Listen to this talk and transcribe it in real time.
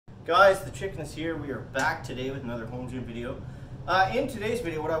Guys, the chicken is here. We are back today with another home gym video. In today's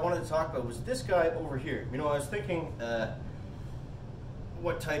video, what I wanted to talk about was this guy over here. You know, I was thinking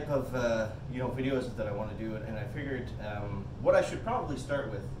what type of videos that I want to do, and I figured what I should probably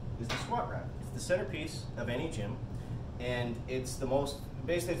start with is the squat rack. It's the centerpiece of any gym, and it's the most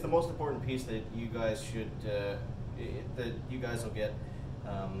important piece that you guys should will get.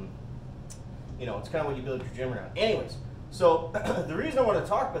 It's kind of what you build your gym around. Anyways, so the reason I want to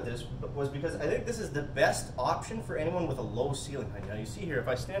talk about this was because I think this is the best option for anyone with a low ceiling height. Now you see here, if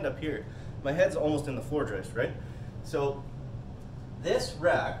I stand up here, my head's almost in the floor joist, right? So this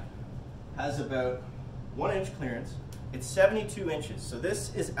rack has about 1 inch clearance. It's 72 inches. So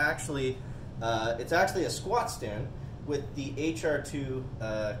this is actually, it's actually a squat stand with the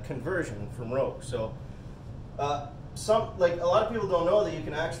HR2 conversion from Rogue. So a lot of people don't know that you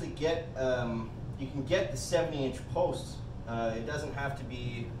can actually get the 70-inch posts. It doesn't have to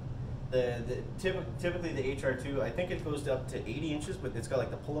be typically the HR2. I think it goes up to 80 inches, but it's got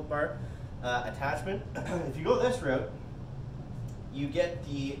like the pull-up bar attachment. If you go this route, you get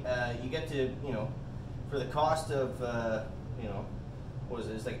to for the cost of what is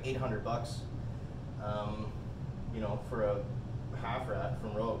it? It's like 800 bucks. For a half rack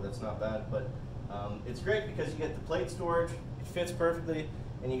from Rogue, that's not bad, but it's great because you get the plate storage, it fits perfectly,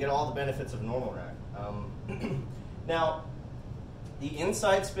 and you get all the benefits of a normal rack. Now, the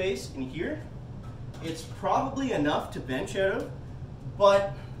inside space in here, it's probably enough to bench out of,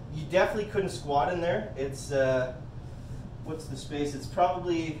 but you definitely couldn't squat in there. It's, what's the space? It's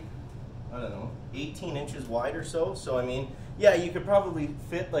probably, I don't know, 18 inches wide or so. So, I mean, yeah, you could probably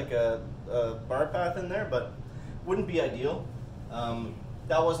fit like a bar path in there, but wouldn't be ideal.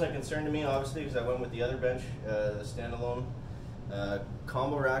 That wasn't a concern to me, obviously, because I went with the other bench, the standalone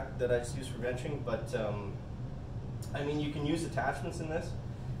combo rack that I just use for benching. But I mean, you can use attachments in this.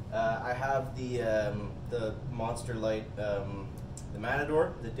 I have the Monster Light, the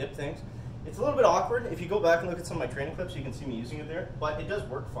Matador, the dip things. It's a little bit awkward. If you go back and look at some of my training clips, you can see me using it there, but it does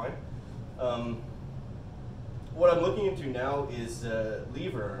work fine. What I'm looking into now is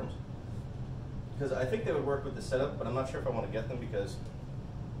lever arms, because I think they would work with the setup, but I'm not sure if I want to get them because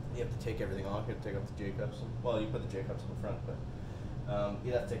you have to take everything off. You have to take off the J-cups. Well, you put the J-cups in the front, but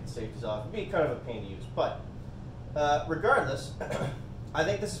you'd have to take the safeties off. It'd be kind of a pain to use. But regardless, I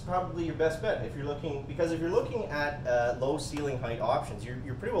think this is probably your best bet if you're looking, because if you're looking at low ceiling height options,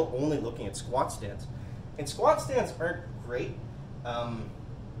 you're pretty well only looking at squat stands. And squat stands aren't great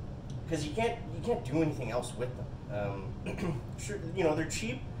because you can't do anything else with them. Sure, they're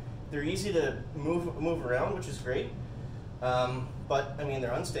cheap. They're easy to move around, which is great. But I mean,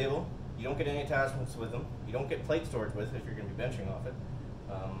 they're unstable. You don't get any attachments with them. You don't get plate storage with it if you're going to be benching off it.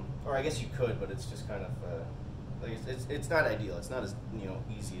 Or I guess you could, but it's just kind of it's not ideal. It's not as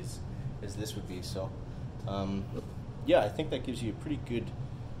easy as this would be. So yeah, I think that gives you a pretty good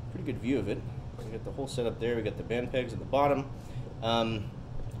view of it. We got the whole setup there. We got the band pegs at the bottom.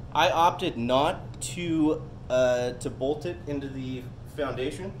 I opted not to bolt it into the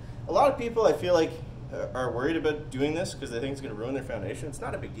foundation. A lot of people, I feel like, are worried about doing this because they think it's going to ruin their foundation. It's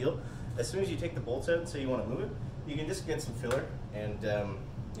not a big deal. As soon as you take the bolts out and say you want to move it, you can just get some filler, and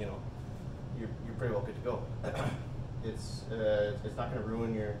you're pretty well good to go. It's not going to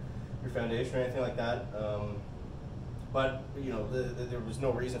ruin your foundation or anything like that. But there was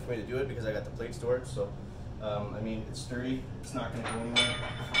no reason for me to do it because I got the plate storage. So I mean, it's sturdy. It's not going to go anywhere.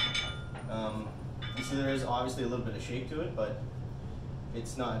 You see, there is obviously a little bit of shake to it, but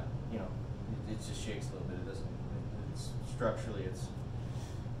it's not, it just shakes a little bit. It doesn't. It's structurally,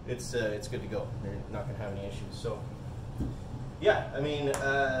 it's good to go. You're not going to have any issues. So, yeah, I mean,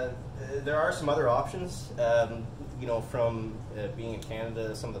 there are some other options. From being in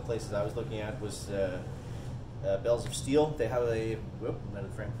Canada, some of the places I was looking at was Bells of Steel. They have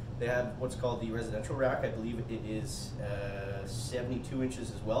They have what's called the residential rack. I believe it is 72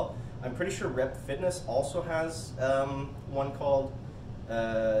 inches as well. I'm pretty sure Rep Fitness also has one called,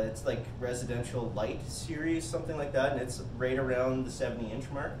 it's like Residential Light Series, something like that, and it's right around the 70-inch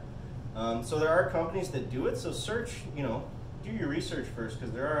mark. So there are companies that do it, so search, do your research first,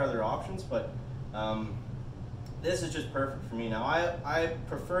 because there are other options, but this is just perfect for me. Now, I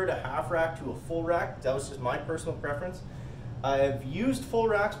preferred a half rack to a full rack. That was just my personal preference. I've used full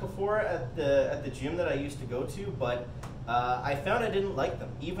racks before at the gym that I used to go to, but I found I didn't like them.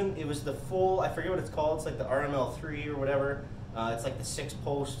 Even it was the full, I forget what it's called, it's like the RML3 or whatever. It's like the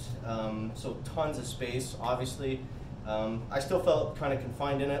 6-post, so tons of space, obviously. I still felt kind of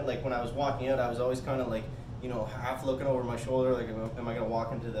confined in it. Like when I was walking out, I was always kind of like, half looking over my shoulder, like am I going to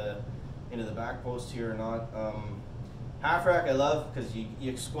walk into the back post here or not? Half rack I love because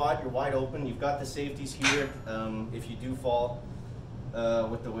you squat, you're wide open. You've got the safeties here. If you do fall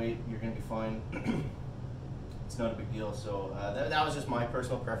with the weight, you're going to be fine. It's not a big deal. So that was just my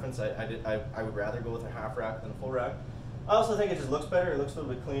personal preference. I would rather go with a half rack than a full rack. I also think it just looks better. It looks a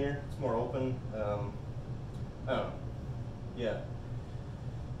little bit cleaner. It's more open. I don't know. Yeah.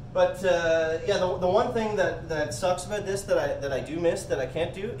 But yeah, the one thing that sucks about this that I do miss that I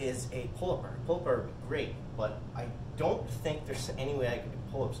can't do is a pull-up bar. Pull-up bar would be great, but I don't think there's any way I can do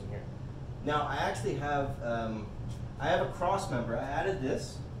pull-ups in here. Now I actually have a cross member. I added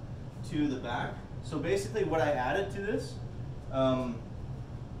this to the back. So basically, what I added to this, I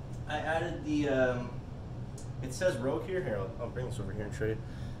added the. It says Rogue here. Here, I'll bring this over here and show you.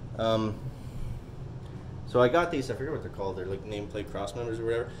 So I got these, I forget what they're called, they're like nameplate cross members or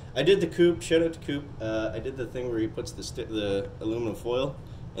whatever. I did the Coop, shout out to Coop. I did the thing where he puts the aluminum foil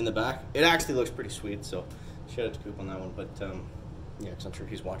in the back. It actually looks pretty sweet, so shout out to Coop on that one. But yeah, because I'm sure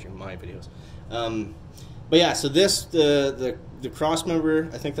he's watching my videos. But yeah, so this, the cross member,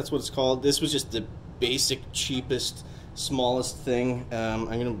 I think that's what it's called. This was just the basic, cheapest, smallest thing. I'm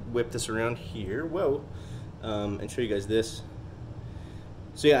gonna whip this around here, whoa, and show you guys this.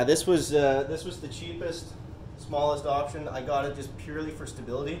 So yeah, this was the cheapest, smallest option. I got it just purely for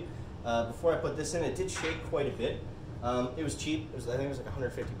stability. Before I put this in, it did shake quite a bit. It was cheap. I think it was like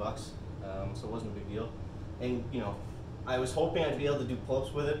 150 bucks, so it wasn't a big deal. And you know, I was hoping I'd be able to do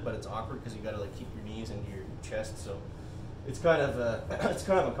pull-ups with it, but it's awkward because you got to like keep your knees into your chest, so it's kind of it's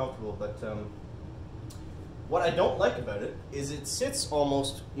kind of uncomfortable. But what I don't like about it is it sits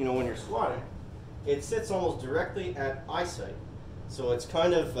almost, you know, when you're squatting, it sits almost directly at eyesight. So it's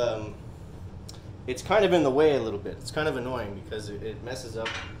kind of in the way a little bit. It's kind of annoying because it messes up.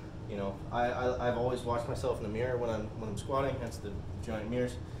 You know, I've always watched myself in the mirror when I'm squatting. Hence the giant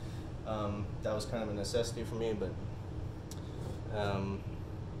mirrors. That was kind of a necessity for me. But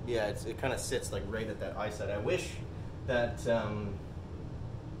yeah, it kind of sits like right at that eyesight. I wish that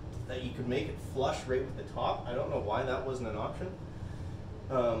that you could make it flush right with the top. I don't know why that wasn't an option.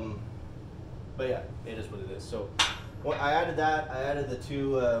 But yeah, it is what it is. So. Well, I added that. I added the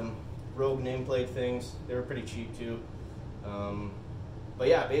two Rogue nameplate things. They were pretty cheap too. But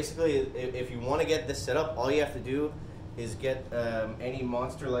yeah, basically, if you want to get this set up, all you have to do is get any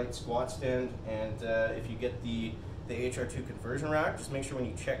Monster Light squat stand, and if you get the HR2 conversion rack, just make sure when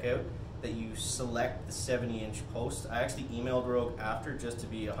you check out that you select the 70-inch post. I actually emailed Rogue after just to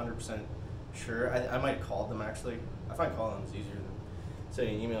be 100% sure. I might have called them actually. I find calling them is easier than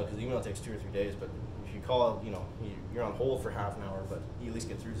sending an email because the email takes 2 or 3 days, but if you call, you know, you're on hold for half an hour, but you at least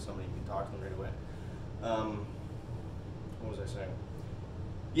get through to somebody, you can talk to them right away. What was I saying?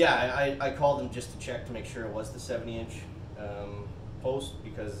 Yeah, I called them just to check to make sure it was the 70-inch post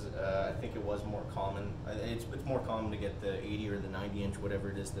because I think it was more common. It's more common to get the 80 or the 90-inch,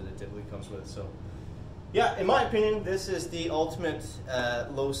 whatever it is that it typically comes with. So, yeah, in my opinion, this is the ultimate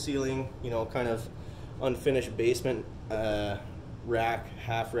low ceiling, you know, kind of unfinished basement rack,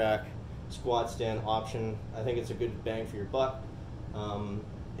 half rack, squat stand option. I think it's a good bang for your buck,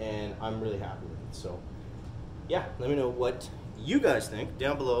 and I'm really happy with it. So yeah, let me know what you guys think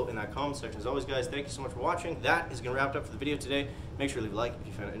down below in that comment section. As always, guys, thank you so much for watching. That is going to wrap it up for the video today. Make sure to leave a like if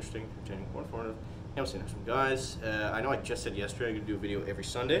you found it interesting, entertaining, or informative, and we'll see you next one, guys. I know I just said yesterday I'm going to do a video every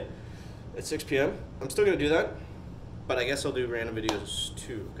Sunday at 6 p.m. I'm still going to do that, but I guess I'll do random videos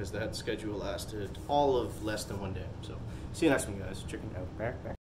too because that schedule lasted all of less than 1 day. So see you next one, guys. Chicken out. Back.